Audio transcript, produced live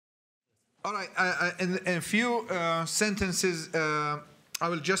All right, in a few sentences, I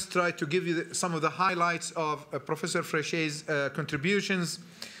will just try to give you some of the highlights of Professor Frechet's contributions,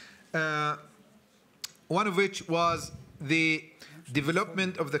 one of which was the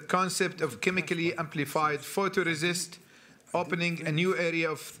development of the concept of chemically amplified photoresist, opening a new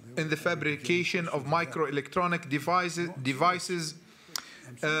area in the fabrication of microelectronic devices.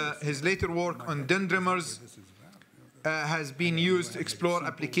 His later work on dendrimers has been used to explore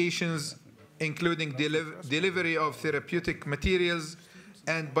applications including delivery of therapeutic materials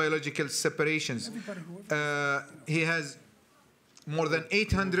and biological separations. He has more than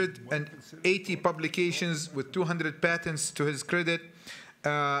 880 publications with 200 patents to his credit.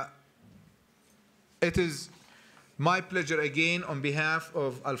 It is my pleasure again on behalf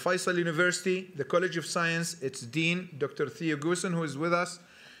of Al Faisal University, the College of Science, its Dean, Dr. Theo Goosen, who is with us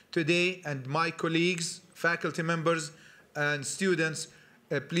today, and my colleagues, faculty members, and students.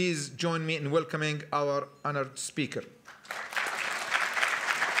 Please join me in welcoming our honored speaker.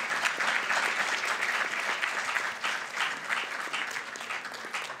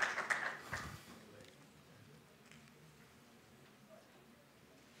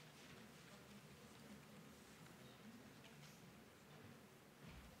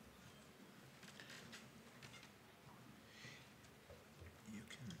 You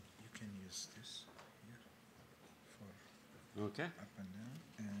can use this here for okay. up and down,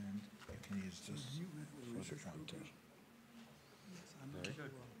 and you can use this for the pointer. Very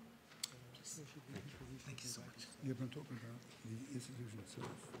good. Thank you so much. You've been talking about the institution itself.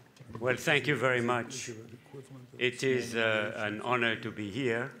 Well, thank you very much. It is an honor to be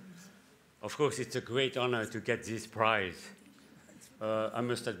here. Of course, it's a great honor to get this prize. I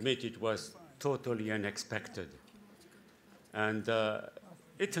must admit it was totally unexpected. And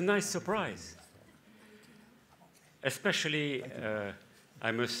it's a nice surprise. Especially,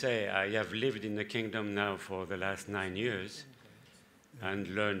 I must say, I have lived in the kingdom now for the last 9 years and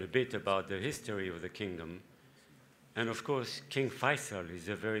learned a bit about the history of the kingdom. And of course, King Faisal is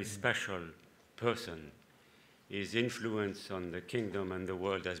a very special person. His influence on the kingdom and the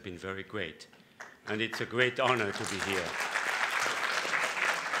world has been very great. And it's a great honor to be here.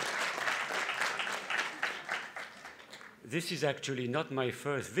 This is actually not my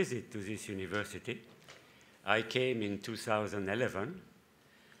first visit to this university. I came in 2011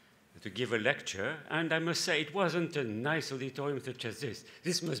 to give a lecture, and I must say it wasn't a nice auditorium such as this.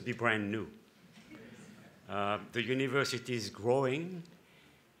 This must be brand new. The university is growing.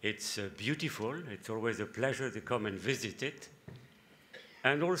 It's beautiful. It's always a pleasure to come and visit it.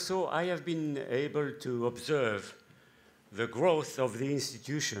 And also, I have been able to observe the growth of the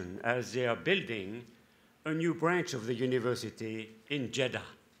institution as they are building a new branch of the university in Jeddah.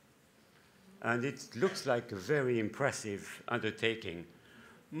 And it looks like a very impressive undertaking,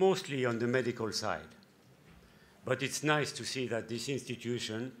 mostly on the medical side. But it's nice to see that this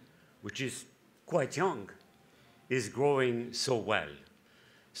institution, which is quite young, is growing so well.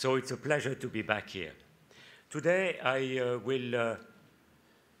 So it's a pleasure to be back here. Today, I will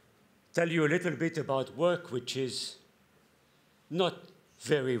tell you a little bit about work which is not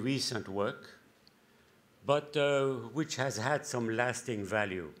very recent work, but which has had some lasting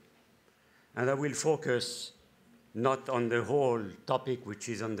value. And I will focus not on the whole topic which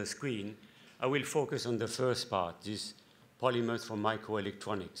is on the screen. I will focus on the first part, these polymers for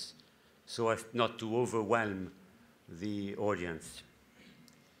microelectronics, so as not to overwhelm the audience.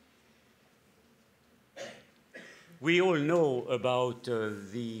 We all know about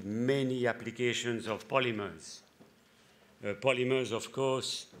the many applications of polymers. Polymers, of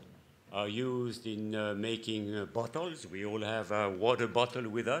course, are used in making bottles. We all have a water bottle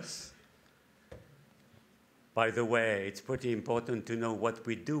with us. By the way, it's pretty important to know what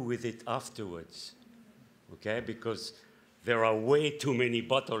we do with it afterwards, okay? Because there are way too many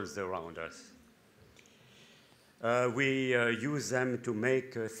bottles around us. We use them to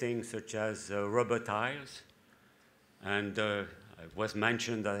make things such as rubber tires. And it was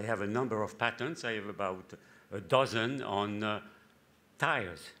mentioned that I have a number of patents. I have about a dozen on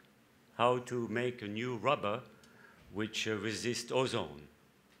tires, how to make a new rubber which resists ozone.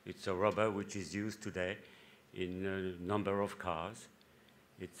 It's a rubber which is used today in a number of cars.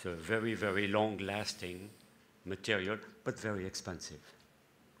 It's a very, very long-lasting material, but very expensive.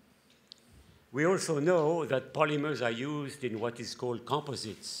 We also know that polymers are used in what is called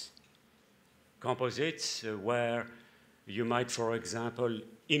composites. Composites where you might, for example,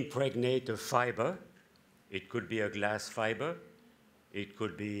 impregnate a fiber. It could be a glass fiber. It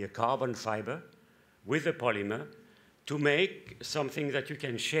could be a carbon fiber with a polymer to make something that you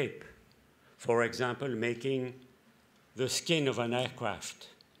can shape. For example, making the skin of an aircraft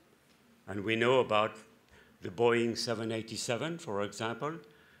And we know about the Boeing 787, for example,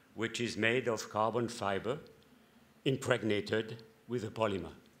 which is made of carbon fiber impregnated with a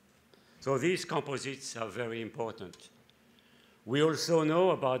polymer. So these composites are very important. We also know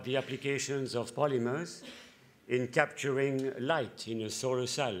about the applications of polymers in capturing light in a solar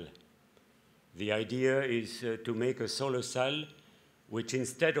cell. The idea is to make a solar cell which,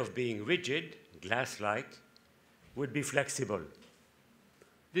 instead of being rigid, glass-like, would be flexible.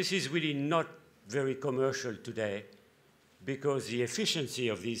 This is really not very commercial today because the efficiency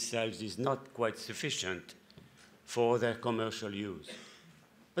of these cells is not quite sufficient for their commercial use.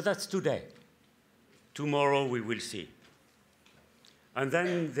 But that's today. Tomorrow we will see. And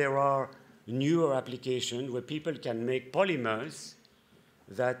then there are newer applications where people can make polymers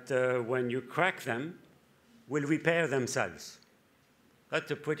that, when you crack them, will repair themselves.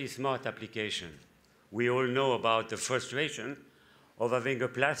 That's a pretty smart application. We all know about the frustration of having a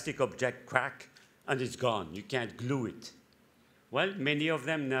plastic object crack and it's gone. You can't glue it. Well, many of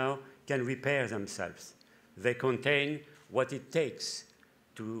them now can repair themselves. They contain what it takes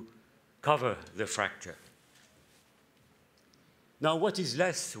to cover the fracture. Now, what is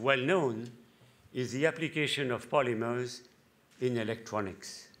less well known is the application of polymers in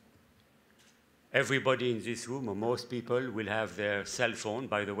electronics. Everybody in this room, or most people, will have their cell phone.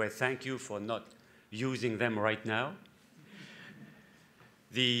 By the way, thank you for not using them right now.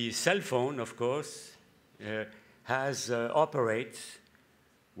 The cell phone, of course, operates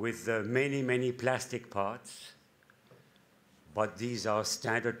with many, many plastic parts, but these are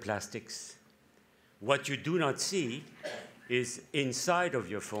standard plastics. What you do not see is inside of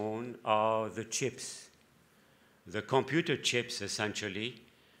your phone are the chips, the computer chips, essentially,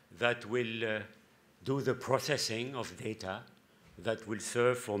 that will do the processing of data, that will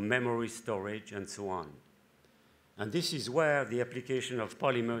serve for memory storage and so on. And this is where the application of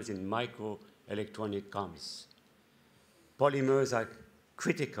polymers in microelectronics comes. Polymers are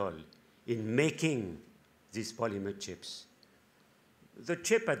critical in making these polymer chips. The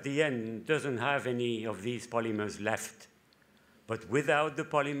chip at the end doesn't have any of these polymers left, but without the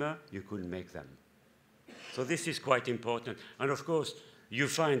polymer, you couldn't make them. So this is quite important. And of course, you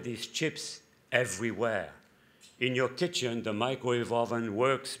find these chips everywhere. In your kitchen, the microwave oven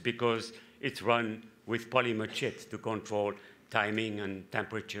works because it's run with polymer chips to control timing and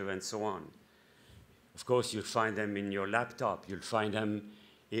temperature and so on. Of course, you'll find them in your laptop. You'll find them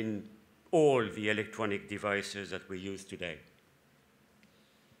in all the electronic devices that we use today.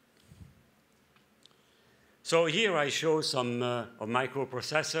 So here I show some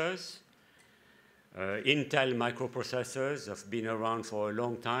microprocessors. Intel microprocessors have been around for a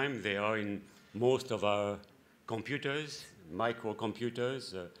long time. They are in most of our computers,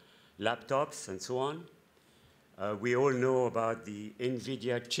 microcomputers, laptops, and so on. We all know about the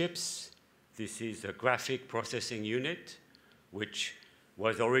NVIDIA chips. This is a graphic processing unit, which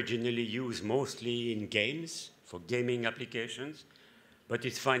was originally used mostly in games, for gaming applications, but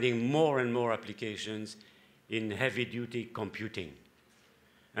it's finding more and more applications in heavy-duty computing.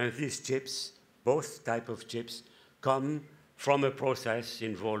 And these chips, both types of chips, come from a process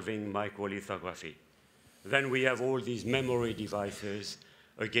involving microlithography. Then we have all these memory devices.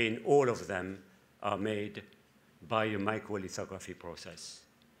 Again, all of them are made by a microlithography process.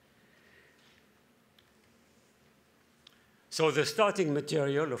 So the starting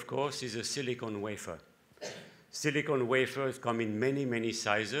material, of course, is a silicon wafer. Silicon wafers come in many, many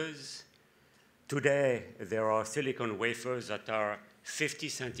sizes. Today, there are silicon wafers that are 50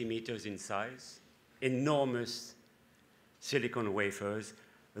 centimeters in size, enormous silicon wafers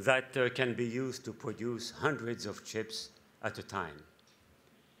that can be used to produce hundreds of chips at a time.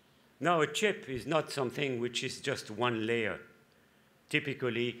 Now, a chip is not something which is just one layer.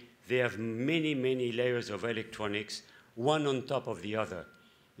 Typically, they have many, many layers of electronics, one on top of the other.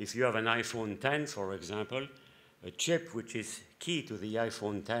 If you have an iPhone 10, for example, a chip which is key to the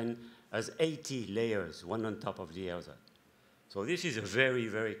iPhone 10 has 80 layers, one on top of the other. So this is a very,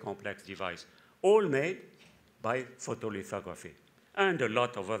 very complex device, all made by photolithography, and a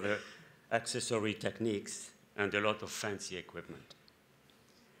lot of other accessory techniques and a lot of fancy equipment.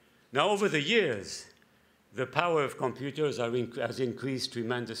 Now, over the years, the power of computers has increased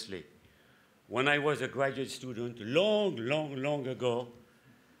tremendously. When I was a graduate student, long ago,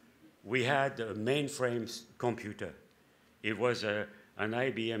 we had a mainframe computer. It was an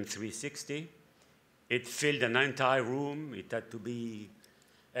IBM 360. It filled an entire room. It had to be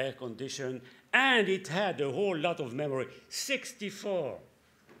air-conditioned. And it had a whole lot of memory,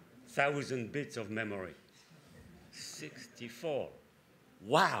 64,000 bits of memory. 64.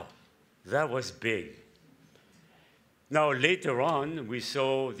 Wow, that was big. Now, later on, we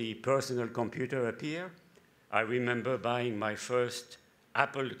saw the personal computer appear. I remember buying my first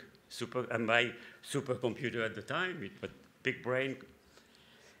Apple my supercomputer at the time. It was big brain.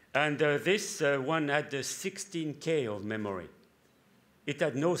 And this one had 16K of memory. It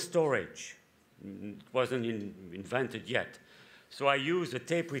had no storage. It wasn't invented yet. So I used a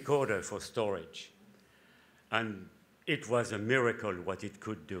tape recorder for storage. And it was a miracle what it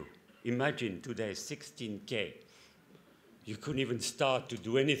could do. Imagine today, 16K. You couldn't even start to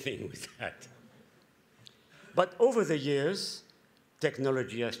do anything with that. But over the years,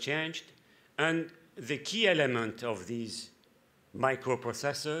 technology has changed, and the key element of these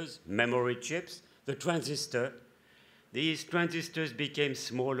microprocessors, memory chips, the transistor, these transistors became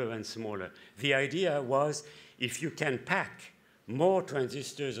smaller and smaller. The idea was if you can pack more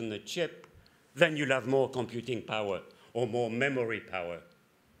transistors on the chip, then you'll have more computing power or more memory power.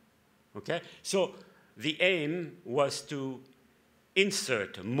 Okay? So the aim was to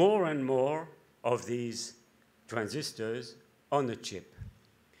insert more and more of these transistors on a chip.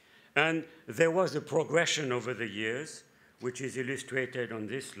 And there was a progression over the years, which is illustrated on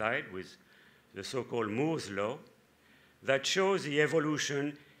this slide with the so-called Moore's law, that shows the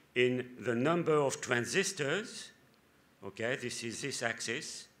evolution in the number of transistors. Okay, this is this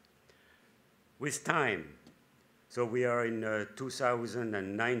axis, with time. So we are in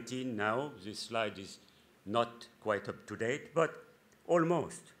 2019 now. This slide is not quite up to date, but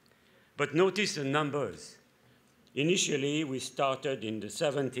almost. But notice the numbers. Initially, we started in the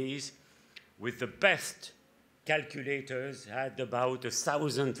 70s with the best calculators had about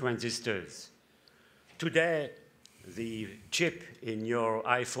 1,000 transistors. Today, the chip in your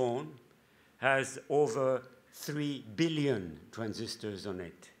iPhone has over 3 billion transistors on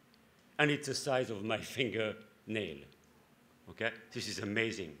it. And it's the size of my fingernail. Okay? This is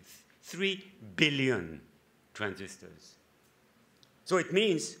amazing. 3 billion transistors. So it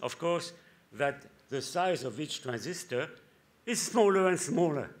means, of course, that the size of each transistor is smaller and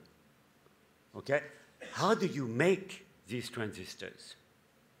smaller. Okay? How do you make these transistors?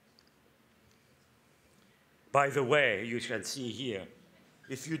 By the way, you can see here,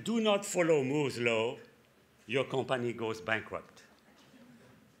 if you do not follow Moore's law, your company goes bankrupt.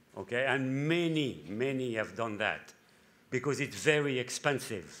 Okay? And many, many have done that because it's very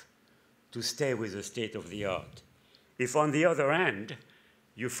expensive to stay with the state of the art. If, on the other hand,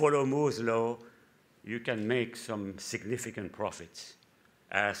 you follow Moore's law, you can make some significant profits.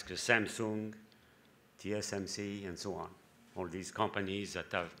 Ask Samsung, TSMC, and so on. All these companies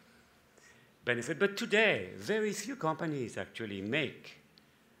that have benefit. But today, very few companies actually make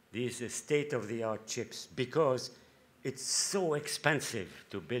these state-of-the-art chips because it's so expensive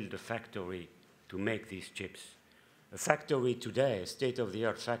to build a factory to make these chips. A factory today, a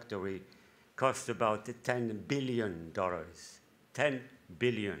state-of-the-art factory, costs about $10 billion. 10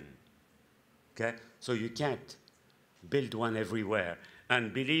 billion. Okay? So you can't build one everywhere.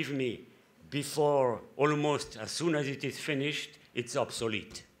 And believe me, before, almost as soon as it is finished, it's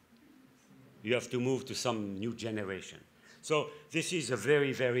obsolete. You have to move to some new generation. So this is a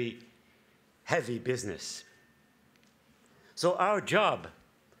very, very heavy business. So our job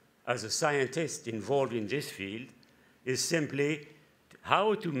as a scientist involved in this field is simply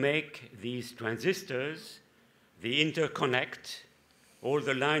how to make these transistors, the interconnect, all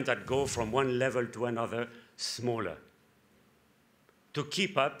the lines that go from one level to another, smaller, to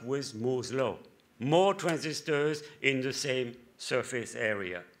keep up with Moore's law. More transistors in the same surface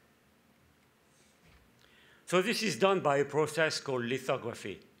area. So this is done by a process called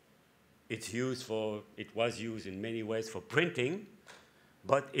lithography. It was used in many ways for printing,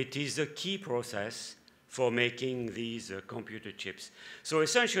 but it is a key process for making these computer chips. So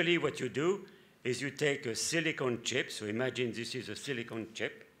essentially what you do is you take a silicon chip. So imagine this is a silicon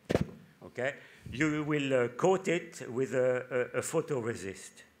chip. Okay? You will coat it with a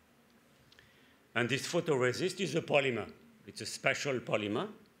photoresist. And this photoresist is a polymer. It's a special polymer.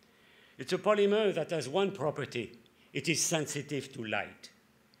 It's a polymer that has one property. It is sensitive to light,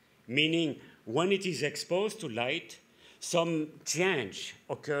 meaning when it is exposed to light, some change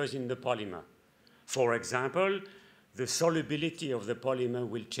occurs in the polymer. For example, the solubility of the polymer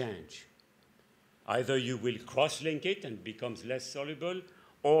will change. Either you will cross-link it and it becomes less soluble,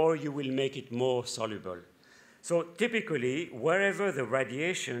 or you will make it more soluble. So typically, wherever the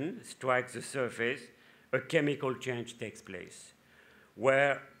radiation strikes the surface, a chemical change takes place.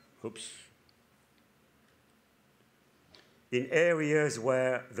 In areas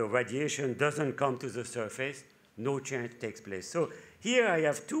where the radiation doesn't come to the surface, no change takes place. So here I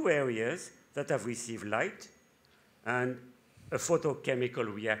have two areas that have received light, and a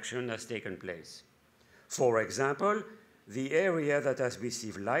photochemical reaction has taken place. For example, the area that has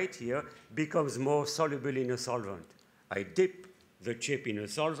received light here becomes more soluble in a solvent. I dip the chip in a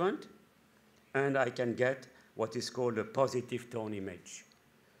solvent, and I can get what is called a positive tone image.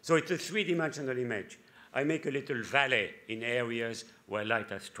 So it's a three-dimensional image. I make a little valley in areas where light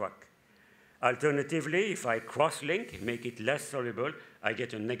has struck. Alternatively, if I cross-link, make it less soluble, I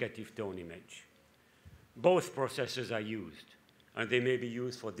get a negative tone image. Both processes are used, and they may be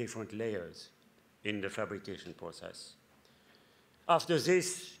used for different layers in the fabrication process. After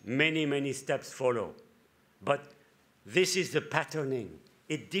this, many, many steps follow. But this is the patterning.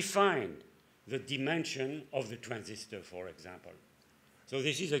 It defined the dimension of the transistor, for example. So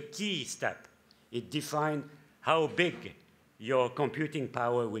this is a key step. It defined how big your computing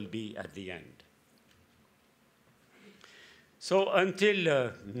power will be at the end. So until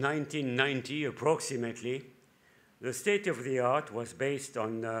 1990, approximately, the state of the art was based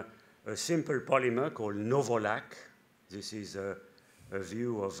on a simple polymer called Novolac. This is a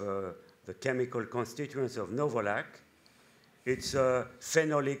view of the chemical constituents of Novolac. It's a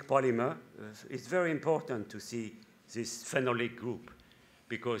phenolic polymer. It's very important to see this phenolic group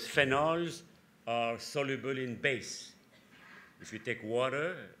because phenols are soluble in base. If you take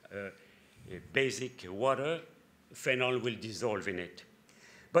water, basic water, phenol will dissolve in it.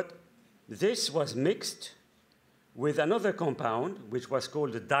 But this was mixed with another compound, which was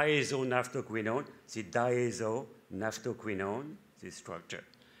called the diazonaftoquinone. See, diazonaftoquinone, this structure,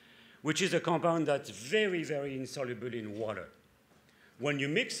 which is a compound that's very, very insoluble in water. When you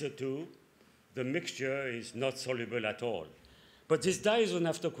mix the two, the mixture is not soluble at all. But this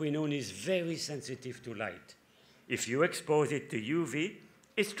diazonaftoquinone is very sensitive to light. If you expose it to UV,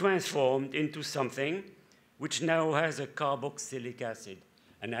 it's transformed into something which now has a carboxylic acid,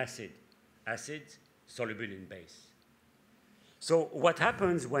 an acid soluble in base. So what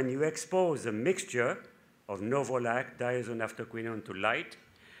happens when you expose a mixture of Novolac, diazonaftoquinone to light,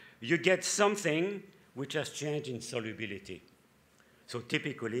 you get something which has changed in solubility. So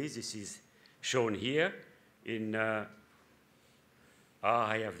typically, this is shown here in, I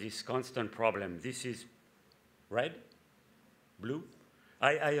have this constant problem. This is red, blue.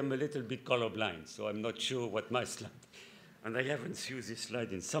 I am a little bit colorblind, so I'm not sure what my slide, and I haven't used this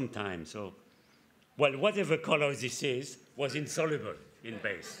slide in some time, so, well, whatever color this is was insoluble in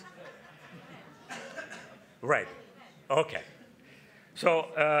base. Red, okay.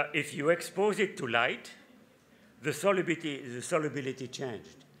 So if you expose it to light, the solubility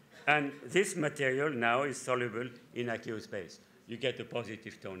changed. And this material now is soluble in aqueous base. You get a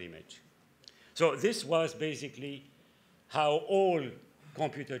positive tone image. So this was basically how all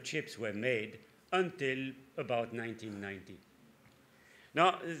computer chips were made until about 1990.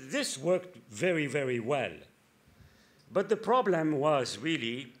 Now, this worked very, very well. But the problem was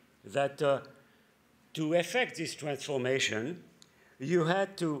really that to effect this transformation, you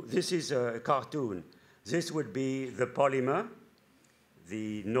had to, this is a cartoon. This would be the polymer,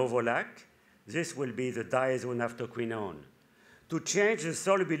 the Novolac. This will be the diazonaftoquinone. To change the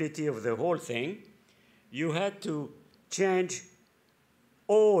solubility of the whole thing, you had to change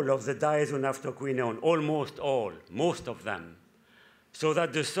all of the diazonaftoquinone, almost all, most of them, so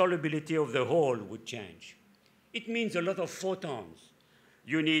that the solubility of the whole would change. It means a lot of photons.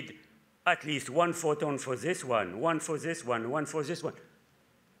 You need at least one photon for this one for this one for this one.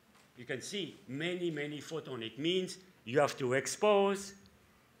 You can see many, many photons. It means you have to expose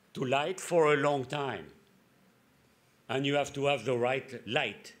to light for a long time. And you have to have the right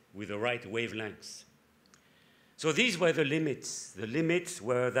light with the right wavelengths. So these were the limits. The limits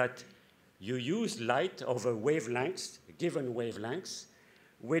were that you use light over wavelengths, given wavelengths,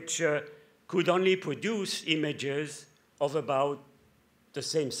 which could only produce images of about the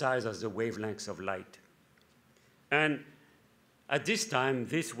same size as the wavelengths of light. And at this time,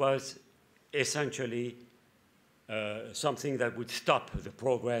 this was essentially something that would stop the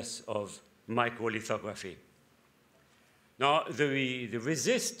progress of microlithography. Now, the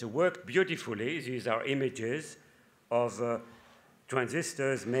resist worked beautifully. These are images of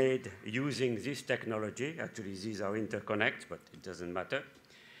transistors made using this technology. Actually, these are interconnects, but it doesn't matter.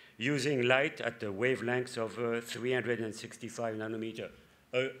 Using light at the wavelengths of 365 nanometer,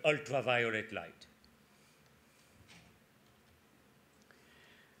 ultraviolet light.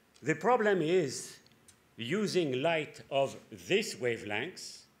 The problem is, using light of this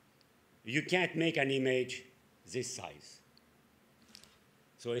wavelengths, you can't make an image this size.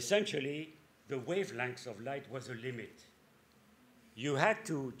 So essentially, the wavelengths of light was a limit. You had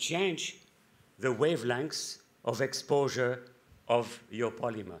to change the wavelengths of exposure of your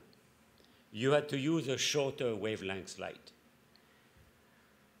polymer. You had to use a shorter wavelength light.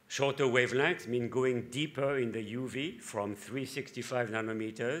 Shorter wavelengths mean going deeper in the UV from 365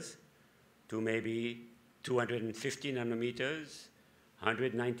 nanometers to maybe 250 nanometers,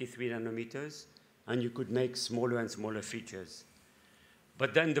 193 nanometers, and you could make smaller and smaller features.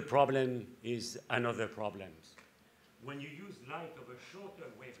 But then the problem is another problem. When you use light of a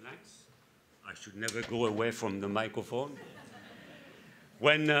shorter wavelengths, I should never go away from the microphone.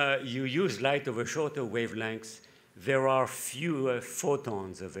 When you use light of a shorter wavelengths, there are fewer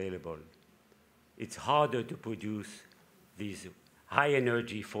photons available. It's harder to produce these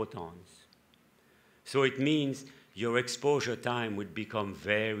high-energy photons. So it means your exposure time would become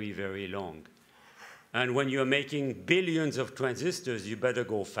very, very long. And when you're making billions of transistors, you better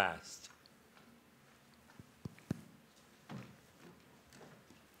go fast.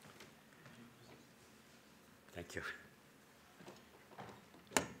 Thank you.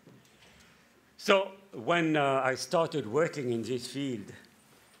 So when I started working in this field,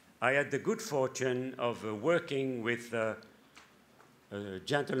 I had the good fortune of working with a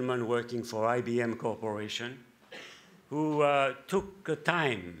gentleman working for IBM Corporation who took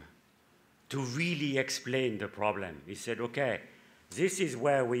time to really explain the problem. He said, okay, this is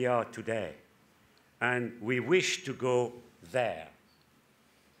where we are today, and we wish to go there.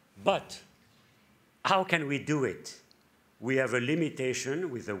 But how can we do it? We have a limitation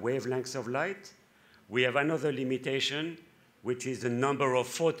with the wavelengths of light. We have another limitation, which is the number of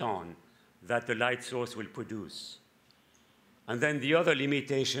photons that the light source will produce. And then the other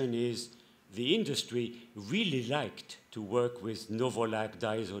limitation is the industry really liked to work with Novolac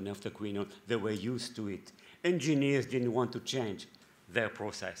diazonaftoquinone. They were used to it. Engineers didn't want to change their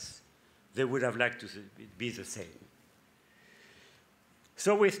process. They would have liked to be the same.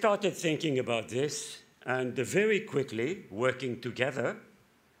 So we started thinking about this, and very quickly, working together,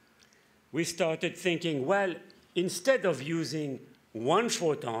 we started thinking, well, instead of using one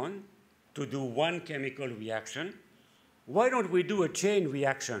photon to do one chemical reaction, why don't we do a chain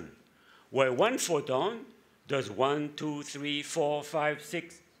reaction where one photon does 1, 2, 3, 4, 5,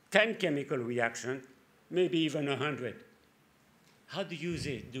 6, 10 chemical reactions, maybe even 100. How do you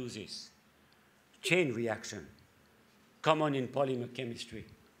do this? Chain reaction, common in polymer chemistry.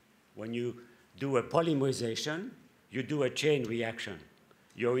 When you do a polymerization, you do a chain reaction.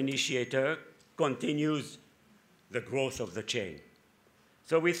 Your initiator continues the growth of the chain.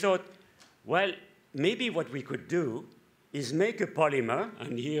 So we thought, well, maybe what we could do is make a polymer,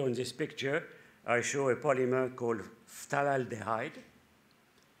 and here on this picture, I show a polymer called phthalaldehyde.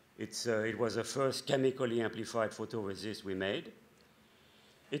 It was the first chemically amplified photoresist we made.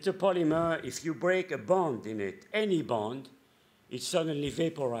 It's a polymer, if you break a bond in it, any bond, it suddenly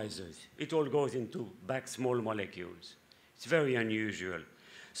vaporizes. It all goes into back small molecules. It's very unusual.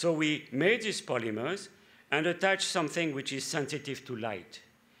 So we made these polymers and attached something which is sensitive to light.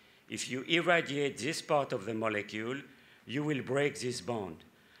 If you irradiate this part of the molecule, you will break this bond.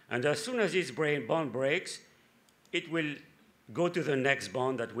 And as soon as this bond breaks, it will go to the next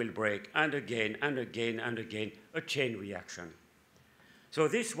bond that will break, and again, and again, and again, a chain reaction. So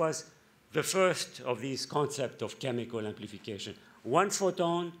this was the first of these concepts of chemical amplification. One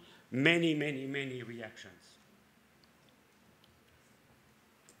photon, many, many, many reactions.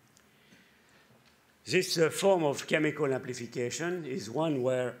 This form of chemical amplification is one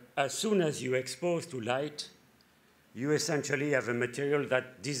where, as soon as you expose to light, you essentially have a material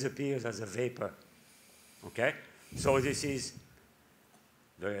that disappears as a vapor. Okay? So this is,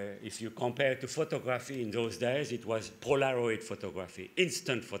 if you compare to photography in those days, it was Polaroid photography,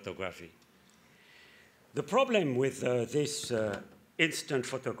 instant photography. The problem with this instant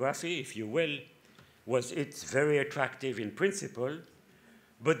photography, if you will, was it's very attractive in principle,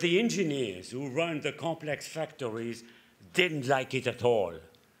 but the engineers who run the complex factories didn't like it at all.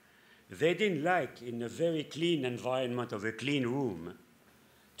 They didn't like, in a very clean environment of a clean room,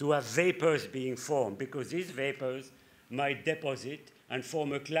 to have vapors being formed, because these vapors might deposit and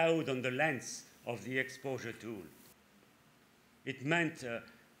form a cloud on the lens of the exposure tool. It meant,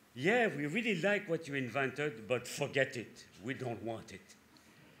 yeah, we really like what you invented, but forget it. We don't want it.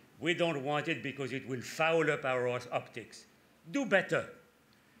 We don't want it because it will foul up our optics. Do better.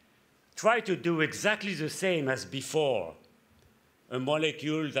 Try to do exactly the same as before, a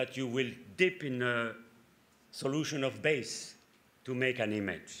molecule that you will dip in a solution of base to make an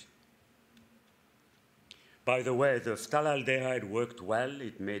image. By the way, the phthalaldehyde worked well.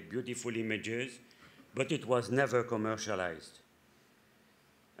 It made beautiful images, but it was never commercialized.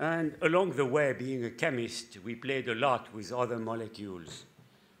 And along the way, being a chemist, we played a lot with other molecules.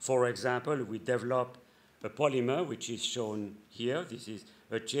 For example, we developed a polymer, which is shown here. This is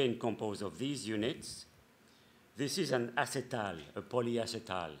a chain composed of these units. This is an acetal, a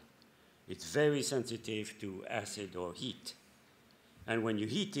polyacetal. It's very sensitive to acid or heat. And when you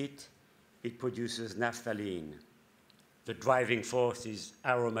heat it, it produces naphthalene. The driving force is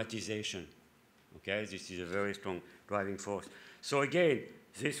aromatization. Okay, this is a very strong driving force. So again,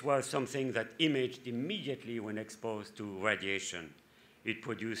 this was something that imaged immediately when exposed to radiation. It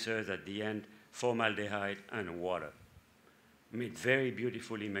produces, at the end, formaldehyde and water. Made very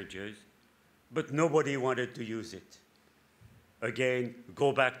beautiful images, but nobody wanted to use it. Again,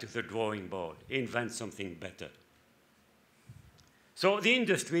 go back to the drawing board, invent something better. So the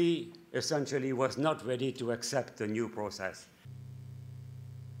industry essentially was not ready to accept the new process.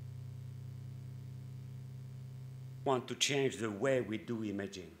 We want to change the way we do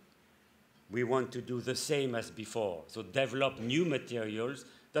imaging. We want to do the same as before, so develop new materials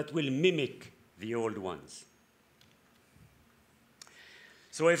that will mimic the old ones.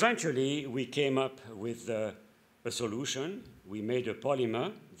 So eventually, we came up with a solution. We made a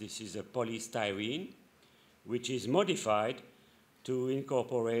polymer. This is a polystyrene, which is modified to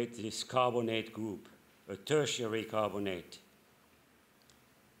incorporate this carbonate group, a tertiary carbonate.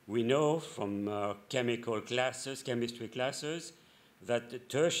 We know from chemistry classes, that the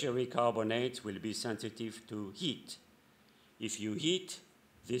tertiary carbonates will be sensitive to heat. If you heat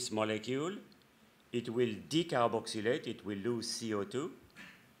this molecule, it will decarboxylate, it will lose CO2.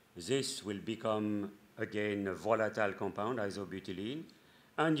 This will become, again, a volatile compound, isobutylene,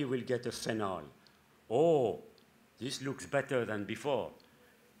 and you will get a phenol. Oh, this looks better than before.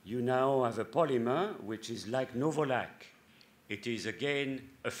 You now have a polymer which is like Novolac. It is, again,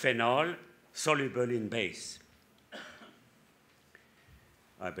 a phenol soluble in base.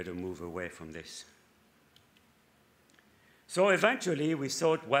 I better move away from this. So eventually, we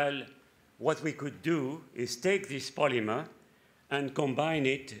thought, well, what we could do is take this polymer and combine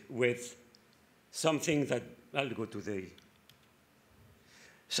it with something that, I'll go to the,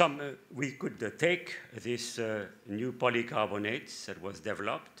 we could take this new polycarbonates that was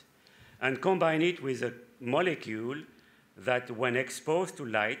developed and combine it with a molecule that, when exposed to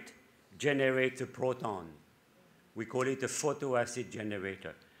light, generates a proton. We call it a photoacid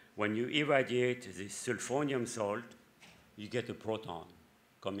generator. When you irradiate this sulfonium salt, you get a proton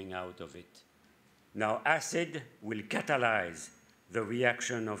coming out of it. Now, acid will catalyze the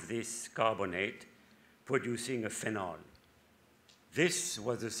reaction of this carbonate, producing a phenol. This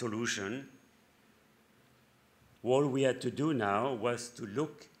was the solution. All we had to do now was to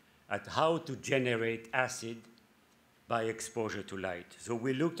look at how to generate acid by exposure to light. So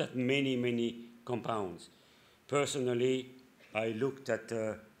we looked at many, many compounds. Personally, I looked at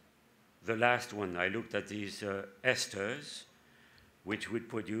the last one. I looked at these esters, which would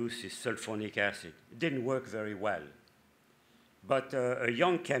produce this sulfonic acid. It didn't work very well. But a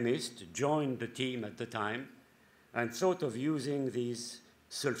young chemist joined the team at the time and thought of using these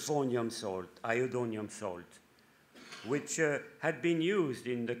sulfonium salt, iodonium salt, which had been used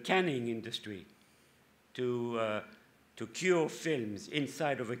in the canning industry to cure films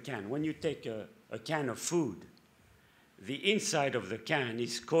inside of a can. When you take a can of food, the inside of the can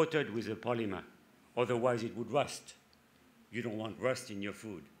is coated with a polymer. Otherwise, it would rust. You don't want rust in your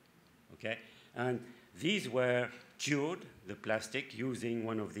food, okay? And these were cured, the plastic, using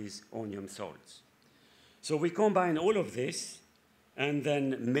one of these onium salts. So we combined all of this and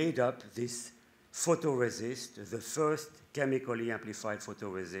then made up this photoresist, the first chemically amplified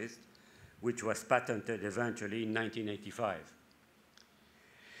photoresist, which was patented eventually in 1985.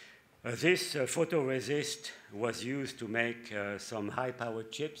 This photoresist was used to make some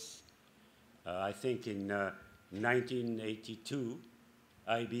high-powered chips. I think in 1982,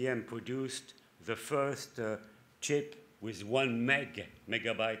 IBM produced the first chip with 1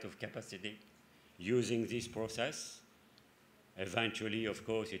 megabyte of capacity using this process. Eventually, of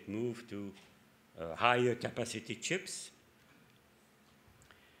course, it moved to higher capacity chips.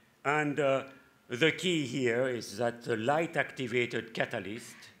 And the key here is that the light-activated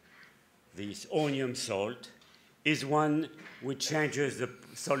catalyst, this onium salt, is one which changes the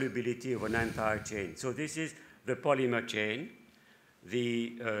solubility of an entire chain. So this is the polymer chain.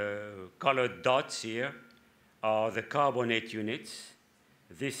 The colored dots here are the carbonate units.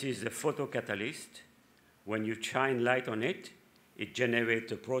 This is the photocatalyst. When you shine light on it, it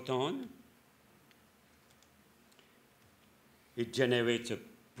generates a proton. It generates a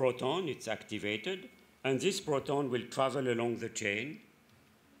proton, it's activated, and this proton will travel along the chain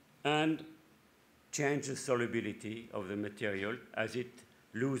and change the solubility of the material as it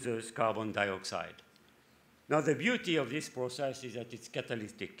loses carbon dioxide. Now, the beauty of this process is that it's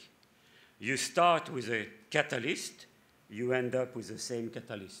catalytic. You start with a catalyst, you end up with the same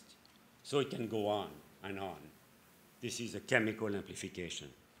catalyst. So it can go on and on. This is a chemical amplification.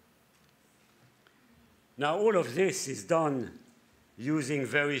 Now, all of this is done using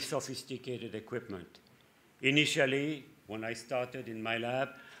very sophisticated equipment. Initially, when I started in my lab,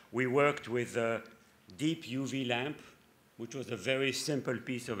 we worked with a deep UV lamp, which was a very simple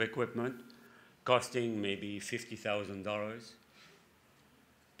piece of equipment, costing maybe $50,000.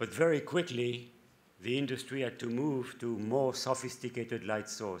 But very quickly, the industry had to move to more sophisticated light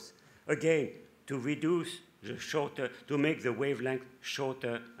source. Again, to reduce the shorter, to make the wavelength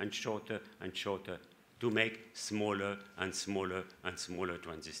shorter and shorter and shorter, to make smaller and smaller and smaller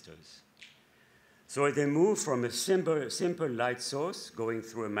transistors. So they moved from a simple light source going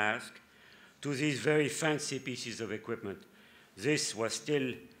through a mask to these very fancy pieces of equipment. This was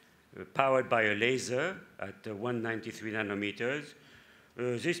still powered by a laser at 193 nanometers.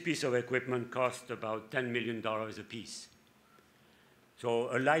 This piece of equipment cost about $10 million a piece.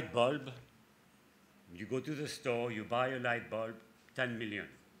 So a light bulb, you go to the store, you buy a light bulb, 10 million,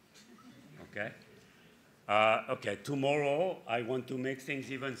 okay? Okay, tomorrow I want to make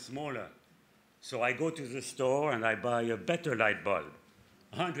things even smaller. So I go to the store and I buy a better light bulb,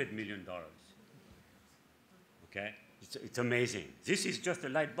 $100 million, okay? It's amazing. This is just a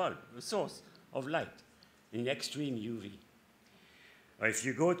light bulb, a source of light in extreme UV. If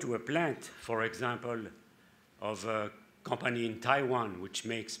you go to a plant, for example, of a company in Taiwan, which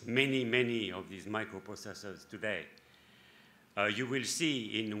makes many, many of these microprocessors today, you will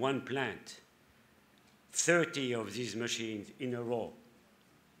see in one plant 30 of these machines in a row,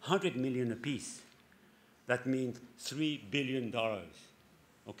 100 million apiece. That means $3 billion,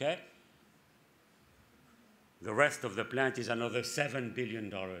 okay? The rest of the plant is another $7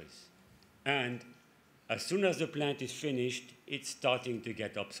 billion. And as soon as the plant is finished, it's starting to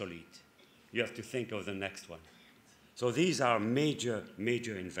get obsolete. You have to think of the next one. So these are major,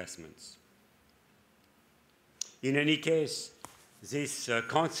 major investments. In any case, this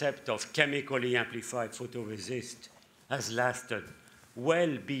concept of chemically amplified photoresist has lasted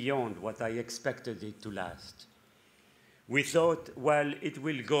well beyond what I expected it to last. We thought, well, it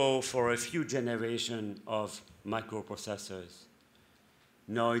will go for a few generations of microprocessors.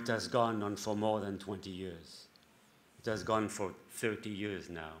 No, it has gone on for more than 20 years. It has gone for 30 years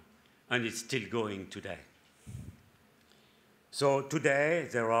now, and it's still going today. So today,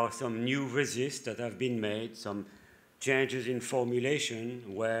 there are some new resists that have been made, some changes in formulation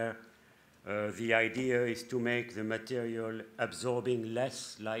where the idea is to make the material absorbing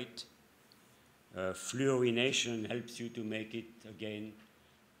less light. Fluorination helps you to make it, again,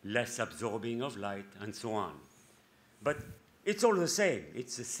 less absorbing of light, and so on. But it's all the same.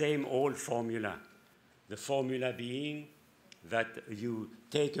 It's the same old formula. The formula being that you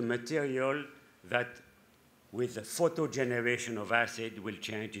take a material that, with the photogeneration of acid, will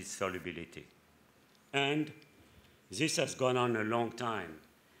change its solubility. And this has gone on a long time.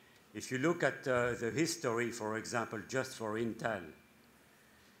 If you look at the history, for example, just for Intel,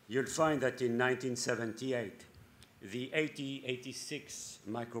 you'll find that in 1978, the 8086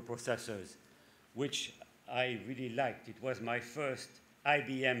 microprocessors, which I really liked, it was my first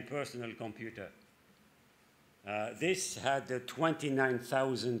IBM personal computer. This had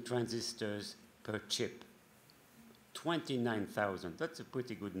 29,000 transistors per chip. 29,000, that's a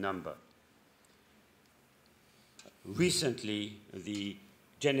pretty good number. Recently, the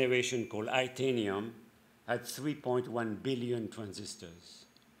generation called Itanium had 3.1 billion transistors.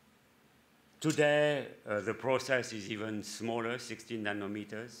 Today, the process is even smaller, 16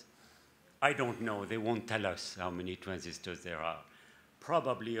 nanometers. I don't know, they won't tell us how many transistors there are.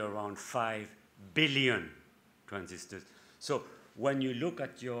 Probably around 5 billion transistors. So when you look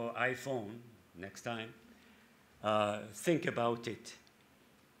at your iPhone next time, think about it.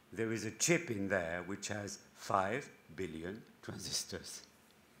 There is a chip in there which has 5 billion transistors.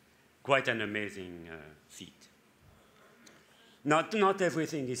 Quite an amazing feat. Not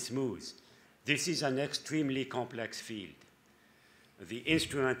everything is smooth. This is an extremely complex field. The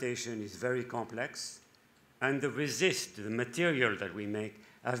instrumentation is very complex, and the resist, the material that we make,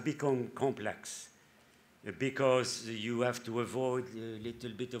 have become complex because you have to avoid a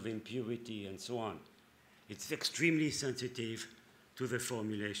little bit of impurity and so on. It's extremely sensitive to the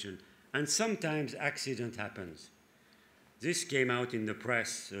formulation, and sometimes accident happens. This came out in the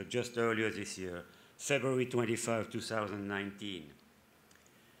press just earlier this year, February 25, 2019.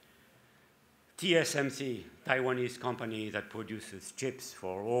 TSMC, Taiwanese company that produces chips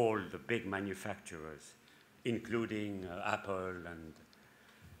for all the big manufacturers, including Apple and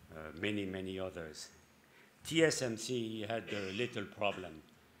many, many others. TSMC had a little problem.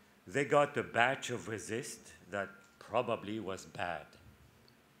 They got a batch of resist that probably was bad.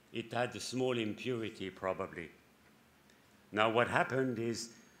 It had a small impurity, probably. Now what happened is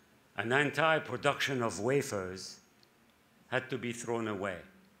an entire production of wafers had to be thrown away.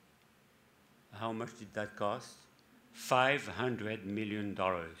 How much did that cost? $500 million.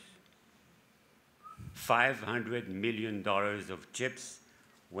 $500 million of chips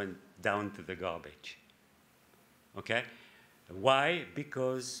went down to the garbage. Okay? Why?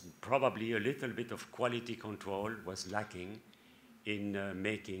 Because probably a little bit of quality control was lacking in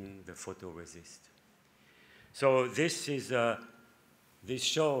making the photoresist. So this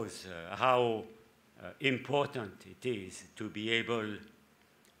shows how important it is to be able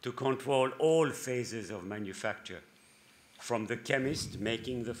to control all phases of manufacture, from the chemist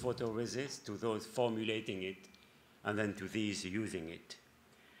making the photoresist to those formulating it, and then to these using it.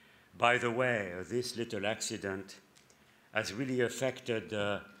 By the way, this little accident has really affected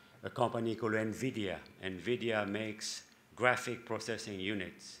a company called NVIDIA. NVIDIA makes graphic processing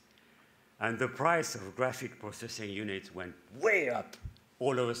units. And the price of graphic processing units went way up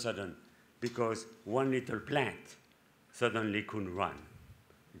all of a sudden because one little plant suddenly couldn't run.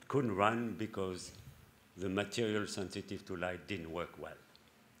 It couldn't run because the material sensitive to light didn't work well.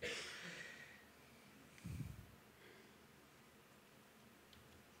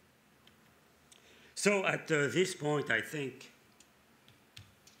 So at this point, I think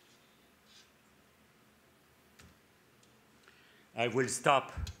I will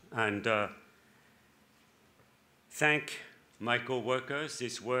stop and thank my co-workers.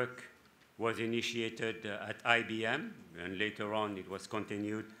 This work was initiated at IBM, and later on it was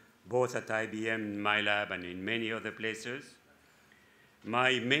continued both at IBM, in my lab, and in many other places.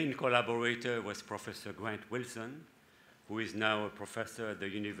 My main collaborator was Professor Grant Wilson, who is now a professor at the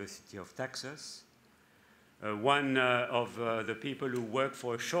University of Texas. One of the people who worked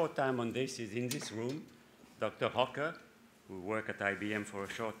for a short time on this is in this room, Dr. Hocker, who worked at IBM for a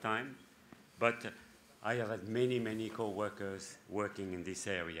short time. But I have had many, many co-workers working in this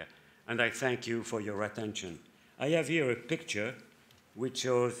area. And I thank you for your attention. I have here a picture which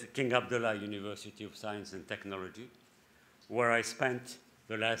shows King Abdullah University of Science and Technology, where I spent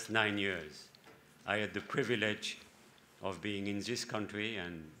the last 9 years. I had the privilege of being in this country,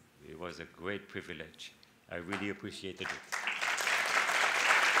 and it was a great privilege. I really appreciated it.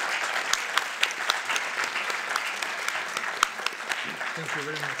 Thank you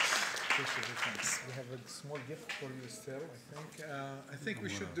very much. Appreciate it. Thanks. We have a small gift for you still, I think we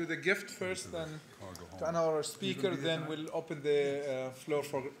should do the gift first, then to our speaker, then we'll open the floor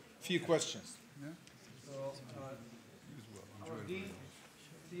for a few questions. Yeah? So, our Dean,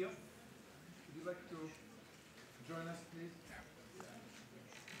 Theo, would you like to join us, please?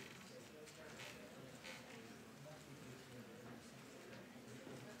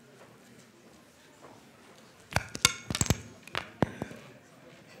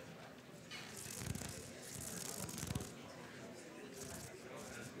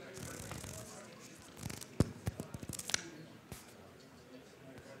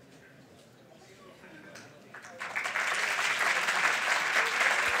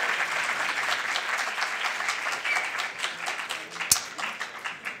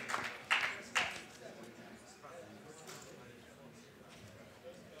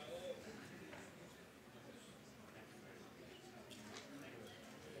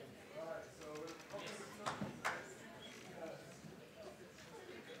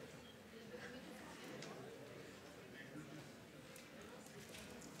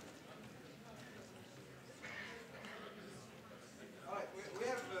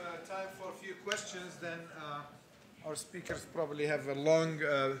 Questions, then our speakers probably have a long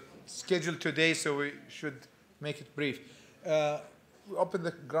schedule today, so we should make it brief. We open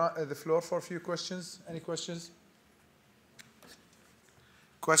the floor for a few questions. Any questions?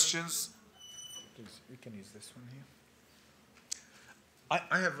 Questions? Please, we can use this one here.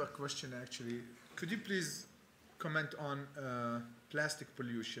 I have a question, actually. Could you please comment on plastic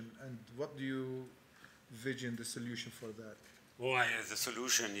pollution, and what do you envision the solution for that? Well, the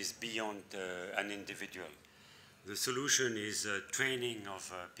solution is beyond an individual. The solution is training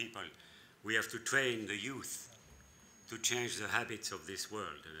of people. We have to train the youth to change the habits of this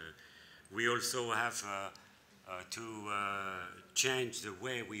world. We also have to change the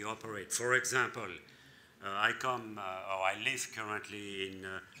way we operate. For example, I live currently in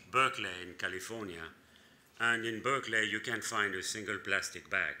Berkeley, in California, and in Berkeley you can't find a single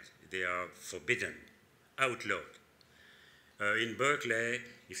plastic bag. They are forbidden, outlawed. In Berkeley,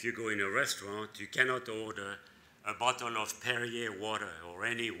 if you go in a restaurant, you cannot order a bottle of Perrier water or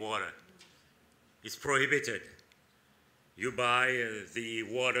any water. It's prohibited. You buy the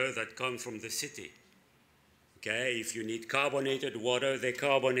water that comes from the city. Okay? If you need carbonated water, they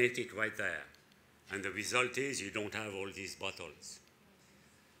carbonate it right there. And the result is you don't have all these bottles.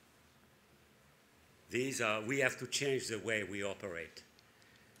 We have to change the way we operate.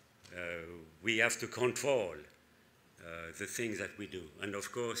 We have to control the things that we do. And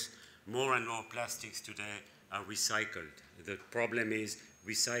of course, more and more plastics today are recycled. The problem is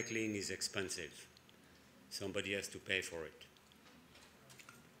recycling is expensive. Somebody has to pay for it.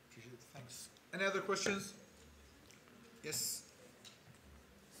 Thanks. Any other questions? Yes.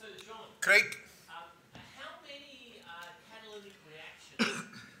 So, John, Craig? how many catalytic reactions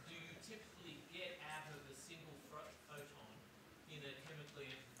do you typically get out of a single photon in a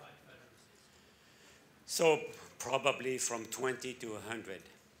chemically amplified photoresist? So probably from 20 to 100.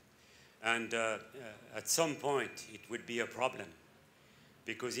 And at some point, it would be a problem.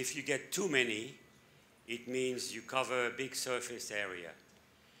 Because if you get too many, it means you cover a big surface area.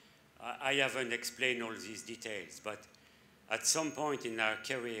 I haven't explained all these details, but at some point in our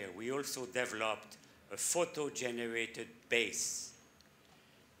career, we also developed a photo-generated base,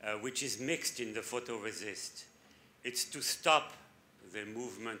 which is mixed in the photoresist. It's to stop the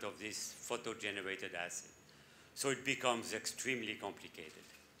movement of this photo-generated acid. So it becomes extremely complicated.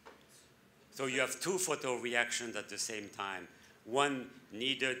 So you have two photo reactions at the same time. One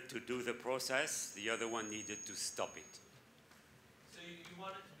needed to do the process, the other one needed to stop it. So you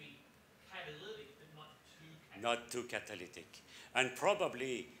want it to be catalytic, but not too catalytic? Not too catalytic. And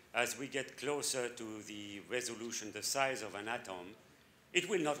probably, as we get closer to the resolution, the size of an atom, it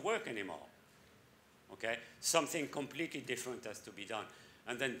will not work anymore. Okay? Something completely different has to be done.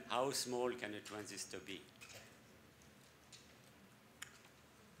 And then how small can a transistor be?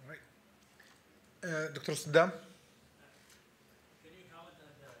 All right. Dr. Saddam?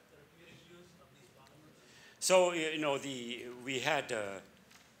 So, you know, we had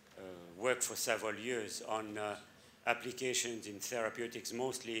worked for several years on applications in therapeutics,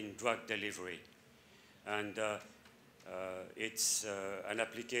 mostly in drug delivery. And it's an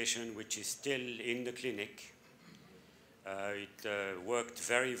application which is still in the clinic. It worked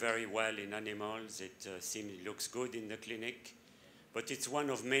very, very well in animals. It looks good in the clinic. But it's one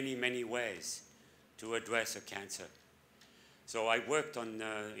of many, many ways to address a cancer. So I worked on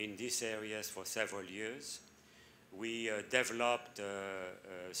in these areas for several years. We developed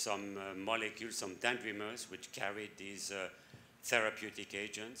some molecules, some dendrimers, which carried these therapeutic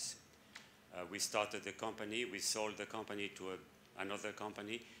agents. We started the company. We sold the company to another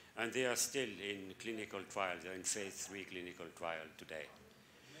company. And they are still in clinical trials. They're in phase 3 clinical trial today.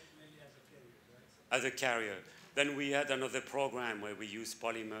 Mainly as a carrier, right? As a carrier. Then we had another program where we use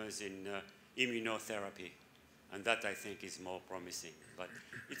polymers in immunotherapy. And that, I think, is more promising. But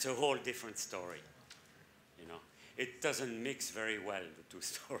it's a whole different story, you know. It doesn't mix very well, the two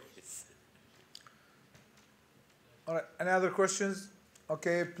stories. All right. Any other questions?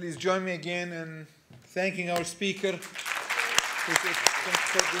 Okay, please join me again in thanking our speaker. Thanks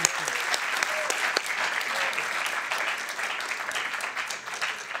for being here.